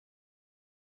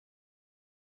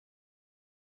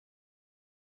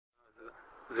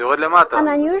An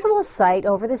unusual sight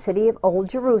over the city of Old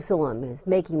Jerusalem is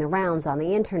making the rounds on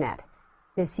the internet.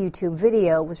 This YouTube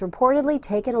video was reportedly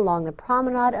taken along the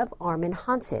promenade of Armin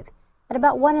Hansiv at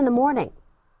about 1 in the morning.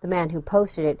 The man who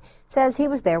posted it says he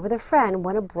was there with a friend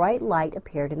when a bright light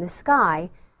appeared in the sky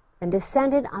and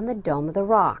descended on the Dome of the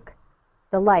Rock.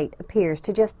 The light appears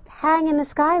to just hang in the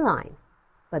skyline,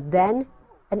 but then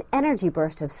an energy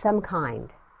burst of some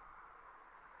kind.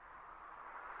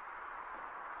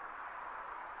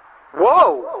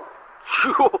 Whoa!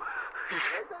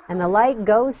 And the light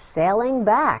goes sailing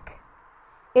back.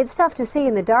 It's tough to see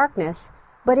in the darkness,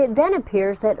 but it then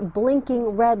appears that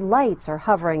blinking red lights are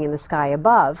hovering in the sky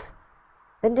above,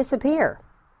 then disappear.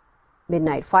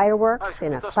 Midnight fireworks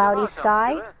in a cloudy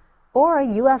sky, or a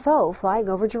UFO flying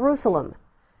over Jerusalem.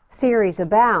 Theories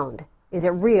abound. Is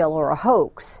it real or a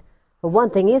hoax? But one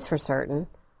thing is for certain,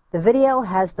 the video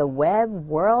has the web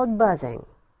world buzzing.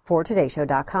 For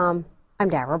TodayShow.com, I'm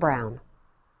Dara Brown.